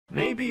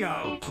Maybe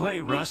I'll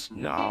play Rust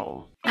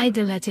now. I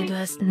deleted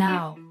Rust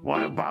now.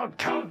 What about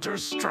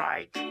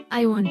Counter-Strike?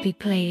 I won't be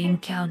playing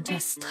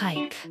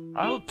Counter-Strike.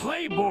 I'll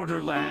play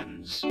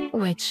Borderlands.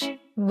 Which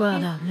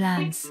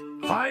Borderlands?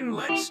 Fine,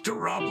 let's do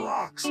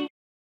Roblox.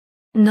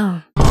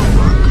 No.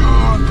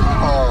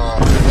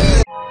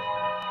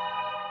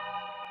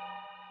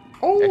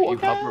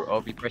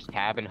 If you press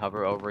tab and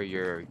hover over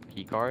your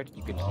keycard,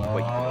 you can see what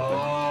you can open.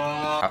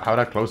 How'd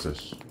I close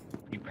this?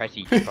 You press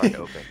each keycard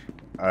to open.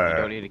 You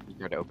don't need a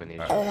keycard to open these.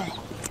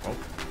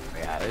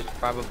 Yeah, there's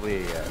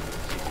probably a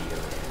CPU.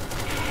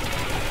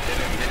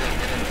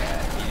 Yeah,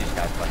 he just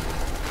got fucking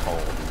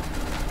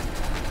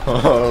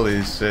cold.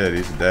 Holy shit,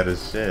 he's dead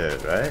as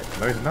shit, right?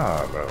 No, he's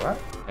not, bro. What?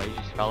 No, he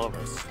just fell over.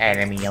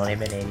 Enemy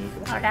eliminated.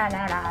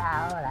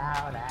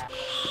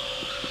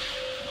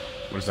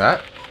 What is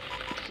that?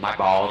 My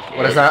balls.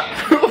 What is that?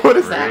 What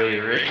is that?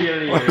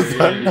 Really, what is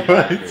that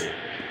noise?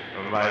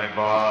 My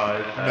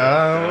balls.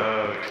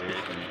 No.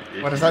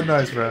 What is that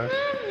noise, bro?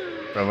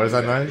 Bro, what is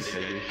that noise?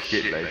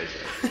 Shit, like.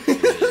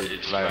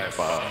 It's my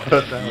balls.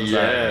 What the hell is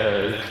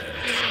yes.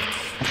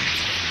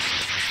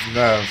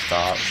 No,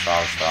 stop.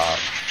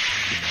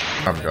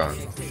 I'm gone.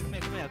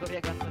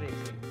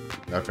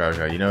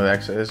 Okay. You know what the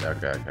exit is?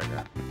 Okay.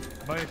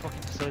 Very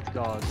fucking facility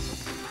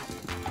guards.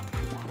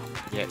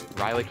 Yeah,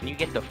 Riley, can you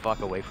get the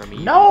fuck away from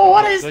me? No,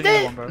 what is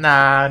this?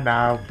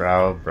 Nah,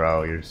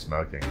 bro, you're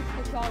smoking.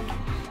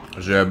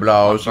 Je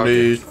blaus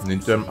Licht in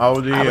dem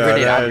Audi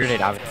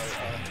RS.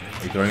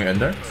 You throwing it in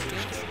there?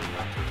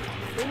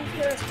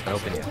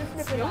 Open it.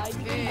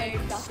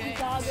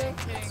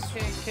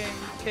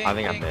 I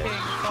think I'm dead.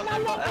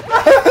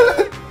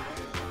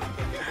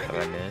 Have I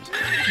missed?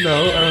 No,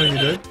 I don't think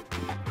you did.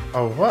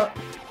 Oh, what?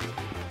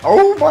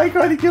 Oh my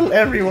god, he killed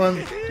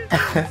everyone!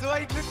 So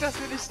ein Glück, dass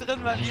wir nicht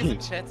drin waren. Wir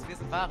sind Chats, wir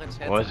sind wahre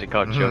Chats. What is it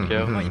called? Chill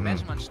kill?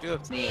 Imagine man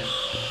stirbt.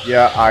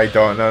 Yeah, I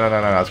don't. No,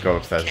 let's go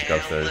upstairs. No.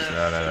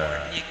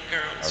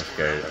 I'm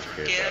scared.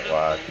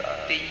 What?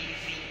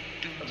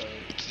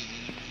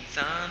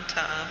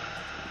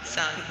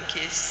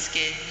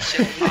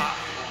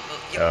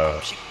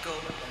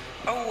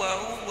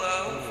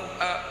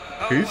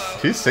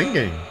 Who's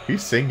singing?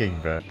 Who's singing,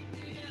 bro?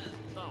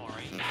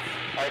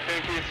 I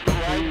think he's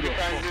right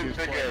behind his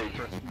gate.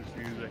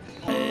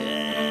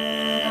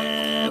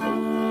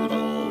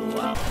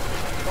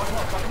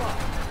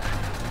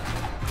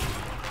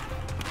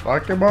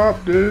 Fuck him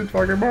up, dude.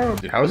 Fuck him up.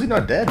 Dude, how is he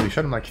not dead? We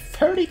shot him like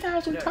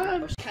 30,000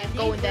 times.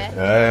 Go in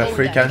there.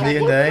 Free candy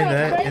in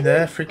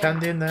there. Free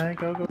candy in there.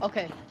 Go.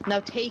 Okay, now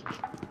take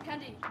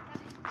candy.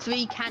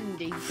 3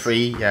 candies.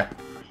 Free, yeah.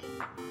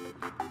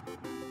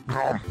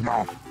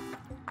 No.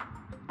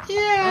 Yeah.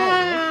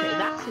 Oh, okay,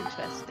 that's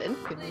interesting.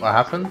 What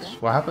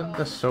happened?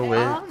 That's so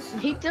weird.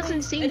 He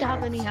doesn't seem to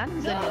have any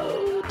hands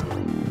anymore.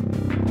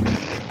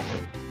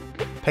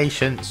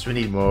 Patience. We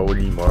need more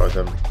of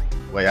them.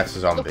 Wait, that's a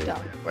zombie.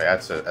 Wait,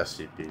 that's a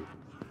SCP.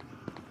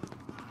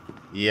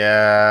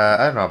 Yeah,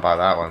 I don't know about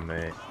that one,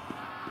 mate.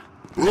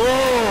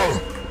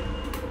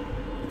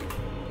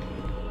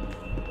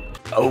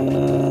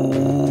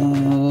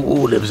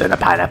 Oh, lives in a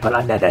pineapple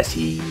under the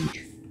sea.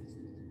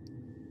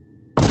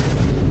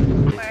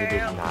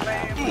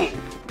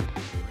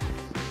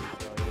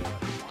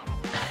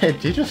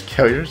 Did you just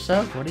kill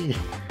yourself? What are you?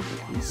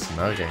 He's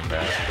smoking,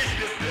 man.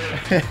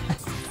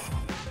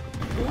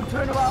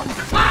 Turn around.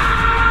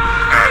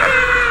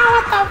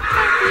 What the fuck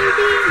are you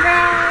doing, bro?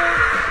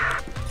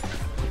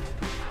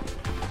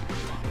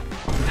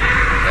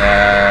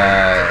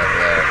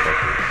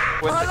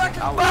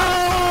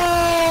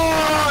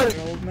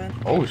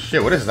 Oh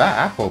shit, what is that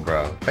apple,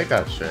 bro? Take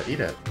that shit, eat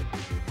it.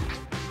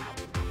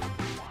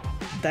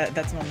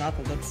 That's not an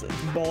apple, that's a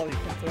ball you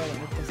can throw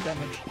and it does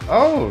damage.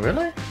 Oh,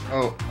 really?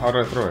 Oh, how do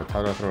I throw it?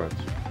 I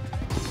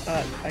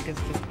guess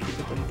just keep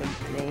it and then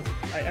throw it.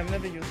 I've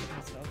never used it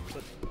myself,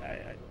 but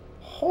I...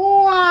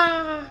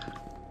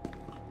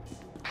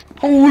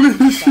 Holy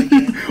shit!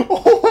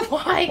 Oh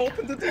my!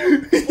 Open the door!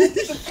 Open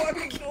the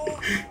fucking door!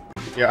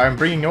 Yeah, I'm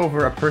bringing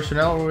over a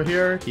personnel over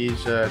here.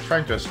 He's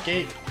trying to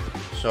escape.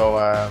 So,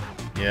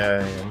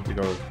 yeah, I need to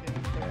go.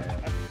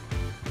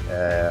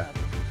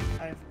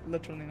 I've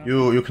literally not...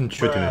 You can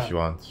shoot him if you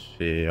want.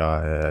 He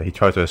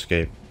tried to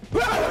escape.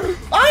 What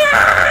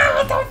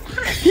the fuck?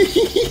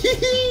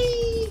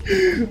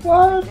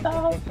 What the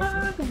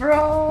fuck, bro?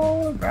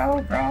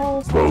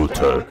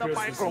 Walter.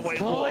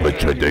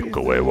 Put your dick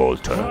away,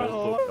 Walter.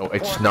 No,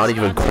 it's not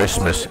even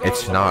Christmas.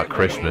 It's not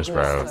Christmas,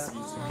 bro.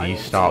 You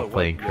stop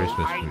playing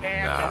Christmas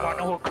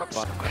now.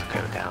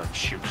 Go down,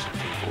 shoot some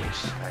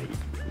boys.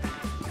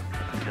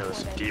 Kill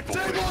some people.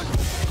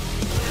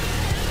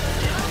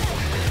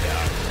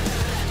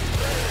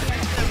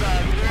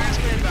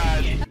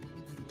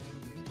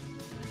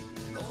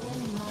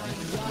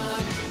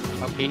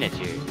 Oh, peanuts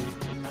here.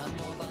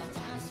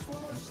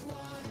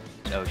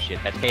 Oh shit,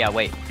 that's KO.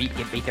 Wait, beat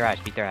their ass.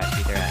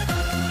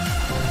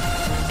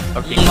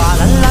 Okay.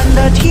 蓝蓝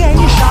的天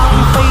上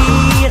飞，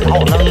好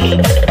冷，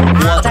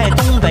我在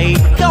东北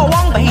要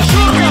往北行。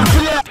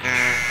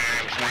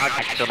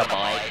Kill the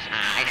boys.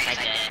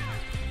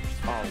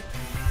 Oh,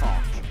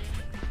 fuck.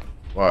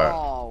 What?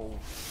 Oh,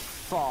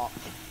 fuck.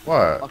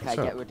 What? Okay,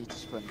 get ready to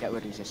sprint. Get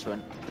ready to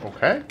sprint.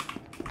 Okay.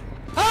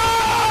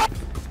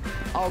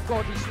 Oh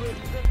god, he's really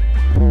good.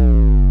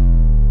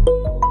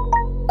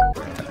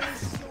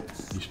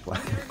 He's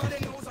playing.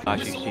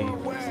 Actually,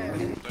 Don't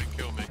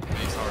kill me.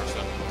 He's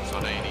Harrison, so I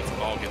know you need to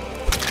bargain.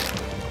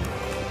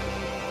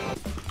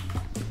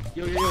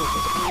 Yo, yo, yo.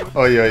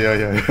 Oh, yo.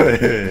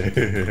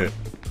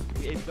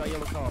 He's got a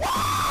yellow card.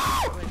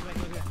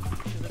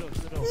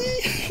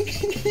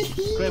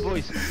 Clear,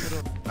 boys.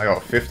 I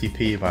got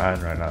 50p in my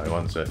hand right now. Who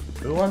wants it?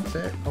 Who wants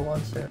it? Who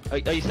wants it?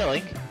 Are you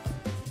selling?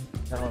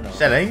 No.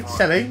 Selling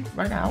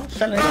right now.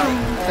 Selling.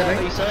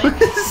 Are you selling?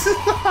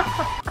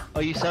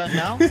 Are you selling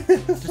now?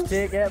 Just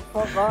take it,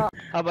 fuck off.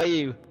 How about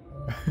you?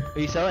 Are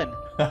you selling?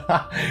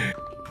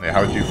 Wait,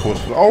 how would you force?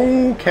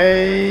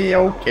 Okay.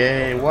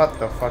 What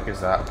the fuck is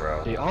that,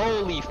 bro? Dude,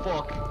 holy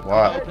fuck.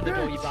 What? Open the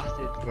door, you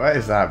bastard. What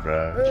is that,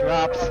 bro?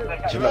 Trapped.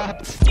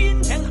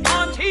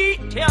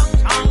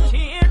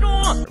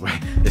 Wait,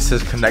 it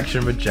says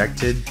connection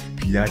rejected.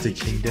 United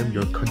Kingdom,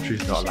 your country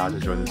is not allowed to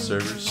join the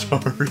server.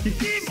 Sorry.